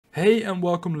Hey and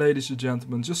welcome ladies and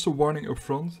gentlemen, just a warning up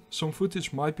front, some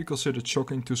footage might be considered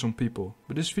shocking to some people,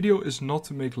 but this video is not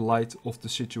to make light of the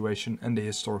situation and the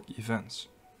historic events.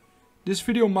 This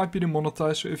video might be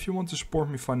demonetized, so if you want to support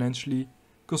me financially,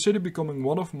 consider becoming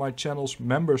one of my channel's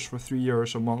members for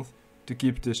 €3 a month to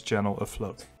keep this channel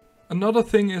afloat. Another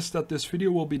thing is that this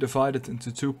video will be divided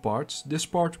into two parts. This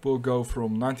part will go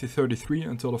from 1933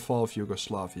 until the fall of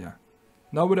Yugoslavia.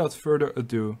 Now without further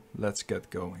ado, let's get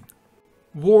going.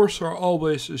 Wars are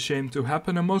always ashamed to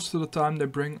happen, and most of the time they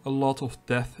bring a lot of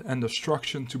death and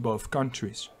destruction to both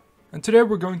countries. And today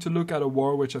we're going to look at a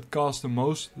war which had caused the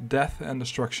most death and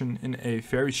destruction in a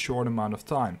very short amount of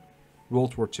time,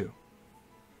 World War II.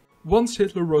 Once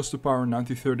Hitler rose to power in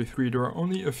 1933, there were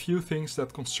only a few things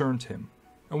that concerned him.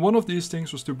 And one of these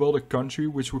things was to build a country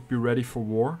which would be ready for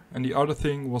war, and the other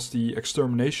thing was the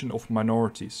extermination of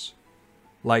minorities,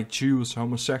 like Jews,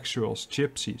 homosexuals,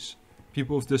 gypsies,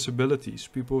 people with disabilities,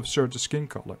 people with certain skin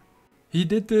color. He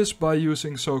did this by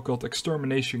using so-called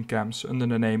extermination camps under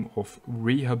the name of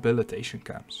rehabilitation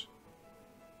camps.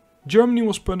 Germany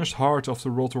was punished hard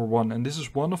after World War I, and this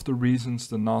is one of the reasons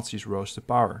the Nazis rose to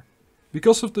power.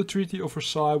 Because of the Treaty of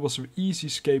Versailles was an easy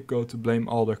scapegoat to blame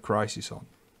all their crises on.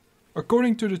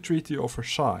 According to the Treaty of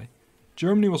Versailles,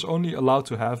 Germany was only allowed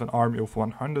to have an army of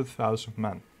 100,000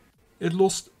 men. It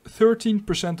lost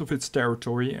 13% of its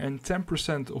territory and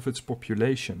 10% of its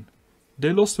population.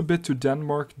 They lost a bit to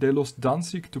Denmark, they lost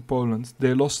Danzig to Poland,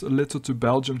 they lost a little to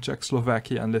Belgium,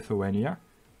 Czechoslovakia and Lithuania.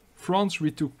 France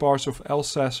retook parts of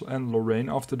Alsace and Lorraine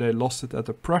after they lost it at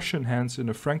the Prussian hands in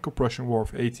the Franco-Prussian War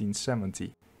of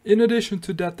 1870. In addition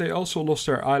to that, they also lost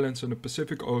their islands in the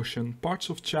Pacific Ocean, parts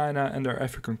of China and their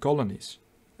African colonies.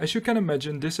 As you can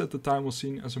imagine, this at the time was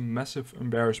seen as a massive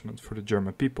embarrassment for the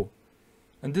German people.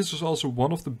 And this was also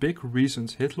one of the big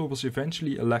reasons Hitler was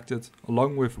eventually elected,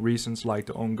 along with reasons like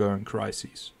the ongoing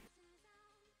crises.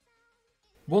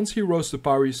 Once he rose to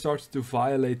power, he started to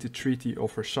violate the Treaty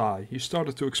of Versailles. He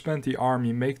started to expand the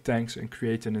army, make tanks and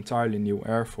create an entirely new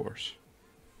air force.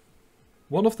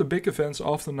 One of the big events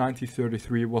after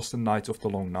 1933 was the Night of the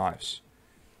Long Knives.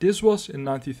 This was in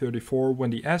 1934 when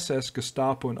the SS,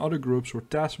 Gestapo and other groups were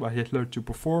tasked by Hitler to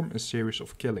perform a series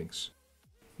of killings.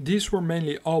 These were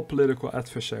mainly all political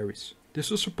adversaries.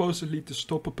 This was supposedly to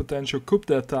stop a potential coup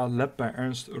d'etat led by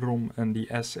Ernst Röhm and the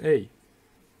SA.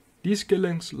 These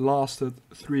killings lasted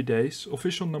 3 days.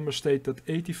 Official numbers state that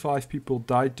 85 people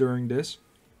died during this,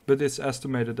 but it's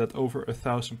estimated that over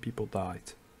 1,000 people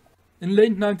died. In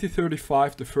late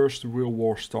 1935 the First Real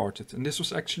War started, and this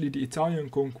was actually the Italian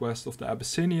conquest of the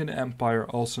Abyssinian Empire,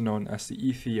 also known as the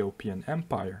Ethiopian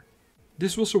Empire.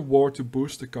 This was a war to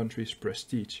boost the country's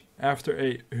prestige, after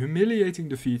a humiliating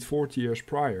defeat 40 years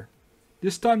prior.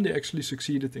 This time they actually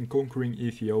succeeded in conquering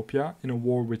Ethiopia in a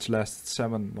war which lasted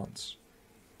 7 months.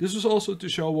 This was also to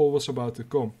show what was about to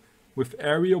come, with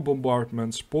aerial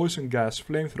bombardments, poison gas,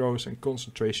 flamethrowers and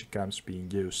concentration camps being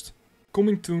used.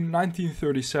 Coming to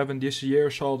 1937, this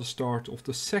year saw the start of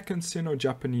the Second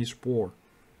Sino-Japanese War.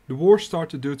 The war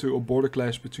started due to a border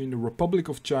clash between the Republic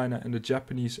of China and the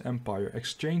Japanese Empire,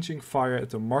 exchanging fire at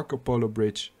the Marco Polo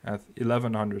Bridge at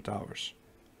 1100 hours.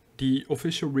 The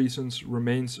official reasons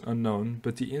remains unknown,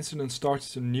 but the incident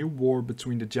started a new war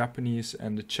between the Japanese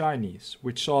and the Chinese,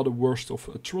 which saw the worst of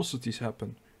atrocities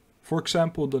happen. For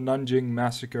example, the Nanjing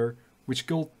massacre, which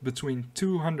killed between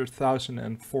 200,000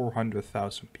 and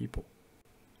 400,000 people.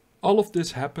 All of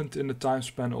this happened in the time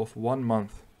span of 1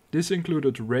 month. This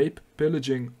included rape,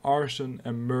 pillaging, arson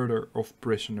and murder of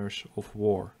prisoners of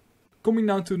war. Coming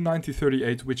now to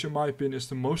 1938, which in my opinion is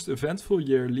the most eventful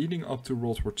year leading up to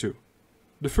World War II.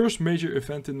 The first major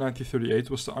event in 1938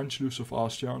 was the Anschluss of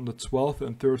Austria on the 12th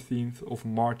and 13th of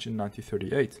March in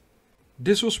 1938.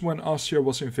 This was when Austria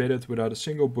was invaded without a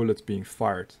single bullet being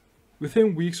fired.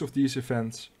 Within weeks of these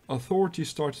events, authorities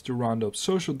started to round up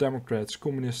Social Democrats,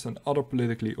 Communists and other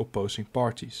politically opposing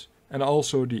parties, and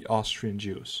also the Austrian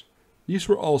Jews. These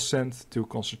were all sent to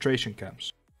concentration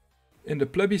camps. In the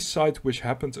plebiscite, which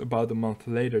happened about a month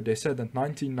later, they said that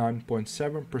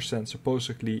 99.7%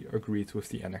 supposedly agreed with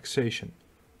the annexation.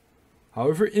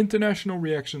 However, international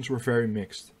reactions were very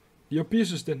mixed. The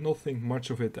opposers did not think much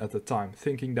of it at the time,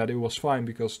 thinking that it was fine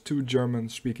because 2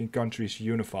 German-speaking countries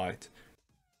unified.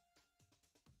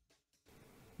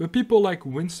 But people like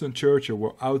Winston Churchill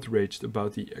were outraged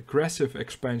about the aggressive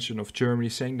expansion of Germany,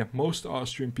 saying that most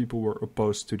Austrian people were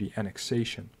opposed to the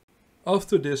annexation.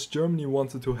 After this, Germany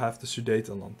wanted to have the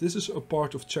Sudetenland. This is a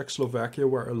part of Czechoslovakia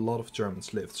where a lot of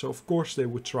Germans lived, so of course they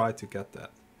would try to get that.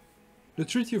 The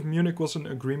Treaty of Munich was an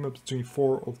agreement between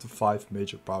 4 of the 5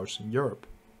 major powers in Europe.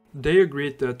 They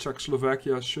agreed that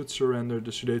Czechoslovakia should surrender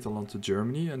the Sudetenland to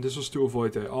Germany, and this was to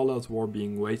avoid an all-out war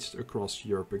being waged across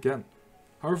Europe again.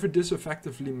 However, this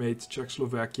effectively made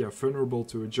Czechoslovakia vulnerable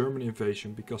to a German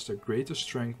invasion because their greatest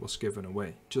strength was given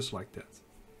away, just like that.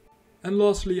 And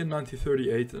lastly, in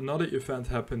 1938, another event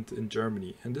happened in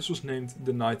Germany, and this was named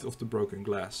the Night of the Broken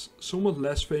Glass. Somewhat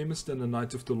less famous than the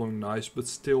Night of the Long Knives, but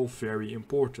still very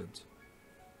important.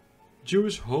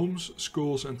 Jewish homes,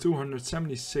 schools and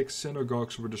 276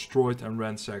 synagogues were destroyed and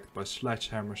ransacked by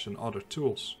sledgehammers and other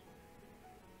tools.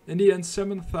 In the end,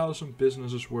 7,000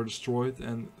 businesses were destroyed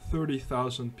and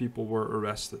 30,000 people were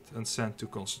arrested and sent to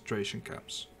concentration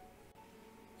camps.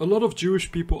 A lot of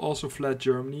Jewish people also fled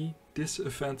Germany. This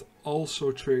event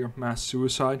also triggered mass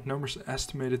suicide, numbers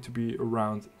estimated to be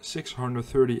around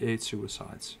 638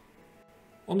 suicides.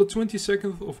 On the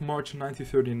 22nd of March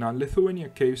 1939, Lithuania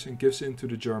caves and gives in to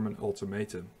the German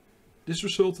ultimatum. This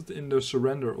resulted in the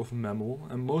surrender of Memel,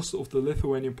 and most of the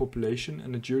Lithuanian population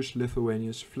and the Jewish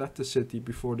Lithuanians fled the city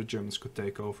before the Germans could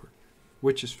take over,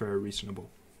 which is very reasonable.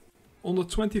 On the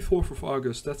 24th of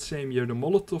August that same year, the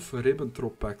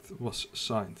Molotov-Ribbentrop Pact was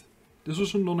signed. This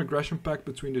was a non-aggression pact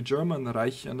between the German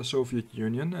Reich and the Soviet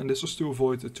Union, and this was to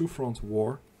avoid a two-front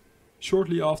war.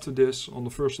 Shortly after this, on the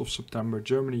 1st of September,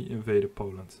 Germany invaded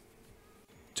Poland.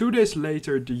 2 days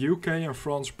later, the UK and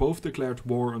France both declared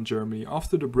war on Germany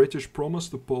after the British promised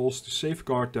the Poles to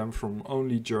safeguard them from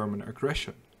only German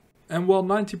aggression. And while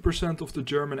 90% of the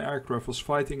German aircraft was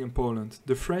fighting in Poland,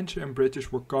 the French and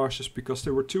British were cautious because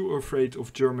they were too afraid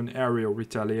of German aerial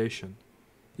retaliation.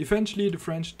 Eventually the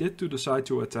French did decide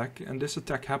to attack, and this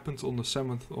attack happened on the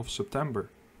 7th of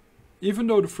September. Even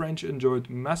though the French enjoyed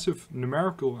massive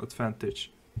numerical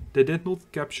advantage, they did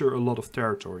not capture a lot of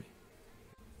territory.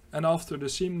 And after the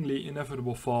seemingly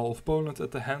inevitable fall of Poland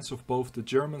at the hands of both the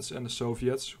Germans and the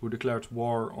Soviets, who declared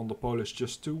war on the Polish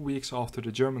just 2 weeks after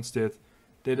the Germans did,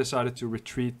 they decided to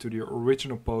retreat to their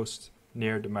original post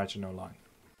near the Maginot Line.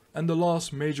 And the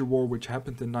last major war which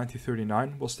happened in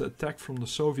 1939 was the attack from the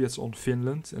Soviets on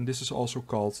Finland, and this is also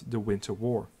called the Winter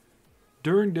War.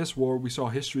 During this war we saw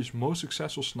history's most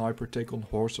successful sniper take on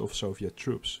hordes of Soviet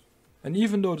troops. And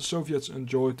even though the Soviets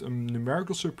enjoyed a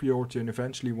numerical superiority and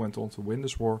eventually went on to win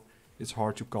this war, it's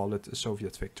hard to call it a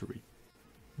Soviet victory.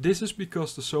 This is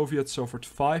because the Soviets suffered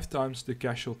 5 times the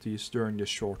casualties during this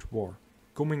short war,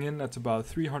 coming in at about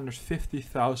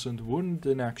 350,000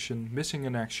 wounded in action, missing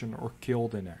in action or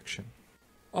killed in action.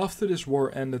 After this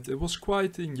war ended, it was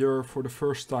quiet in Europe for the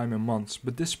first time in months,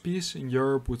 but this peace in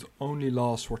Europe would only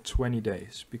last for 20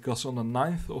 days, because on the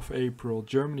 9th of April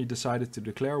Germany decided to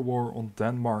declare war on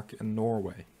Denmark and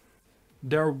Norway.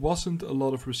 There wasn't a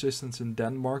lot of resistance in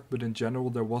Denmark, but in general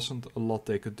there wasn't a lot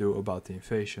they could do about the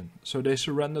invasion, so they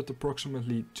surrendered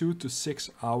approximately 2 to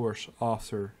 6 hours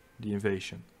after the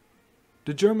invasion.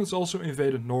 The Germans also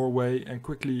invaded Norway and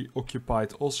quickly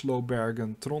occupied Oslo,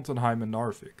 Bergen, Trondheim and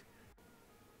Narvik.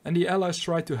 And the Allies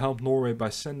tried to help Norway by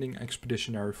sending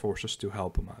expeditionary forces to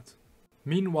help them out.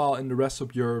 Meanwhile, in the rest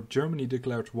of Europe, Germany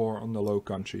declared war on the Low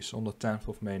Countries on the 10th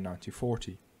of May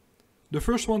 1940. The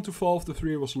first one to fall of the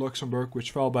 3 was Luxembourg,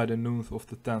 which fell by the noon of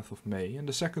the 10th of May, and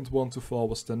the second one to fall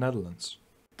was the Netherlands.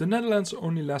 The Netherlands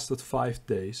only lasted 5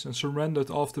 days and surrendered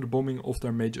after the bombing of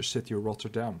their major city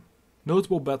Rotterdam.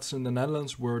 Notable battles in the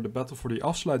Netherlands were the battle for the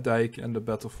Afsluitdijk and the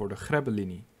battle for the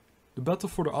Grebbelinie. The battle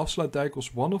for the Afsluitdijk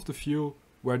was one of the few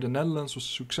where the Netherlands was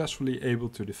successfully able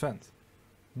to defend,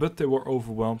 but they were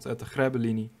overwhelmed at the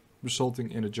Grebbelinie,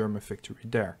 resulting in a German victory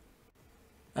there.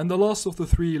 And the last of the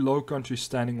 3 Low Countries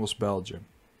standing was Belgium.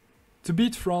 To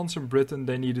beat France and Britain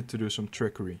they needed to do some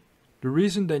trickery. The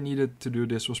reason they needed to do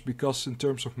this was because in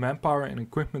terms of manpower and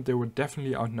equipment they were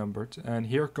definitely outnumbered, and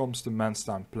here comes the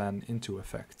Manstein plan into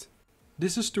effect.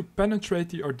 This is to penetrate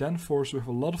the Ardennes force with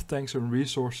a lot of tanks and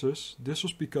resources. This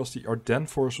was because the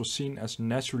Ardennes force was seen as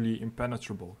naturally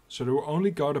impenetrable, so they were only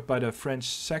guarded by the French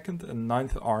 2nd and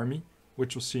 9th Army,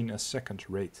 which was seen as second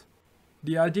rate.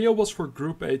 The idea was for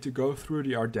Group A to go through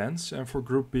the Ardennes and for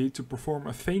Group B to perform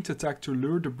a feint attack to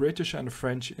lure the British and the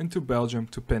French into Belgium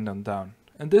to pin them down.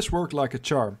 And this worked like a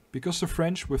charm, because the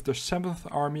French with their 7th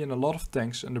Army and a lot of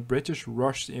tanks and the British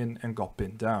rushed in and got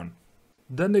pinned down.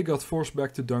 Then they got forced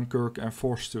back to Dunkirk and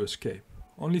forced to escape.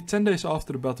 Only 10 days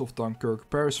after the Battle of Dunkirk,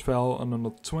 Paris fell, and on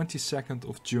the 22nd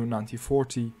of June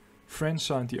 1940, France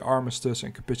signed the armistice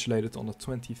and capitulated on the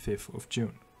 25th of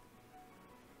June.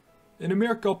 In a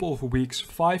mere couple of weeks,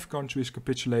 5 countries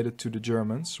capitulated to the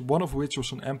Germans, one of which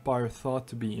was an empire thought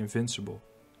to be invincible.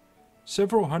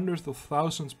 Several hundreds of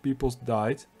thousands of people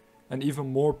died, and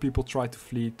even more people tried to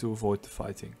flee to avoid the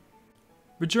fighting.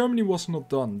 But Germany was not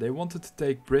done, they wanted to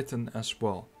take Britain as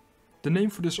well. The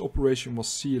name for this operation was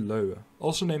Seeloe,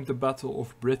 also named the Battle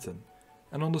of Britain,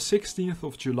 and on the 16th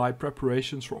of July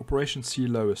preparations for Operation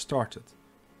Seeloe started.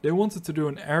 They wanted to do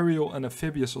an aerial and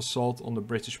amphibious assault on the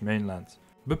British mainland.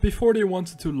 But before they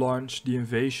wanted to launch the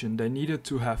invasion, they needed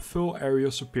to have full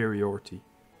aerial superiority.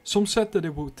 Some said that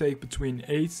it would take between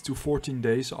 8 to 14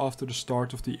 days after the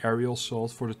start of the aerial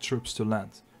assault for the troops to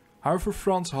land. However,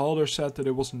 Franz Halder said that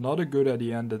it was not a good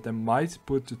idea and that they might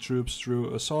put the troops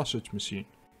through a sausage machine.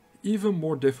 Even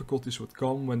more difficulties would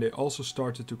come when they also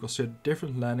started to consider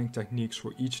different landing techniques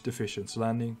for each division's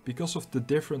landing because of the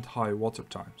different high water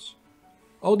times.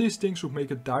 All these things would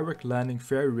make a direct landing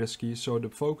very risky, so the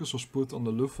focus was put on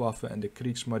the Luftwaffe and the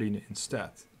Kriegsmarine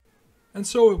instead. And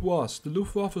so it was. The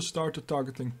Luftwaffe started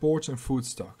targeting ports and food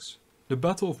stocks. The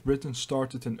Battle of Britain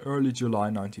started in early July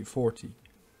 1940.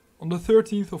 On the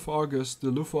 13th of August,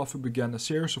 the Luftwaffe began a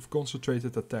series of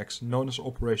concentrated attacks known as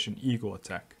Operation Eagle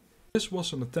Attack. This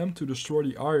was an attempt to destroy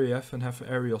the RAF and have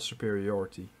aerial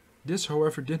superiority. This,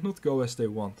 however, did not go as they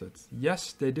wanted.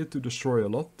 Yes, they did to destroy a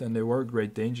lot and they were a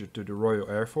great danger to the Royal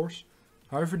Air Force.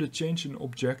 However, the change in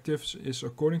objectives is,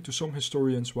 according to some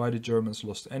historians, why the Germans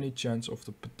lost any chance of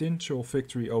the potential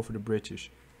victory over the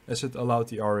British, as it allowed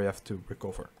the RAF to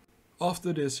recover.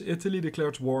 After this, Italy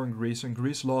declared war on Greece and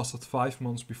Greece lasted 5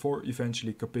 months before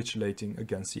eventually capitulating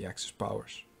against the Axis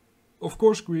powers. Of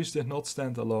course, Greece did not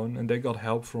stand alone and they got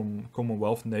help from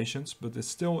Commonwealth nations, but it's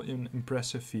still an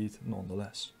impressive feat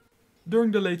nonetheless.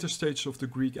 During the later stages of the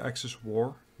Greek-Axis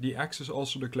war, the Axis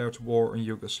also declared war on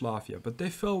Yugoslavia, but they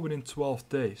fell within 12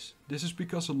 days. This is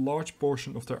because a large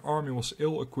portion of their army was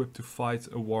ill-equipped to fight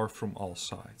a war from all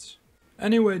sides.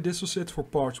 Anyway, this was it for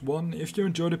part 1. If you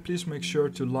enjoyed it, please make sure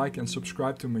to like and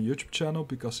subscribe to my YouTube channel,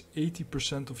 because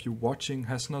 80% of you watching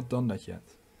has not done that yet.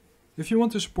 If you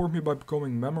want to support me by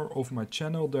becoming a member of my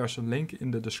channel, there's a link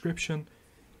in the description.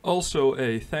 Also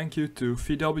a thank you to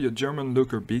VW German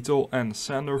Luker Beetle and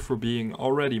Sander for being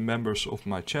already members of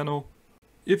my channel.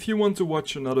 If you want to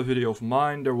watch another video of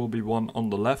mine, there will be one on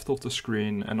the left of the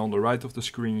screen, and on the right of the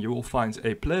screen you will find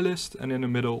a playlist, and in the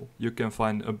middle you can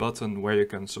find a button where you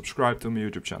can subscribe to my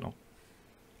YouTube channel.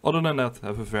 Other than that,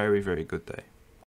 have a very good day.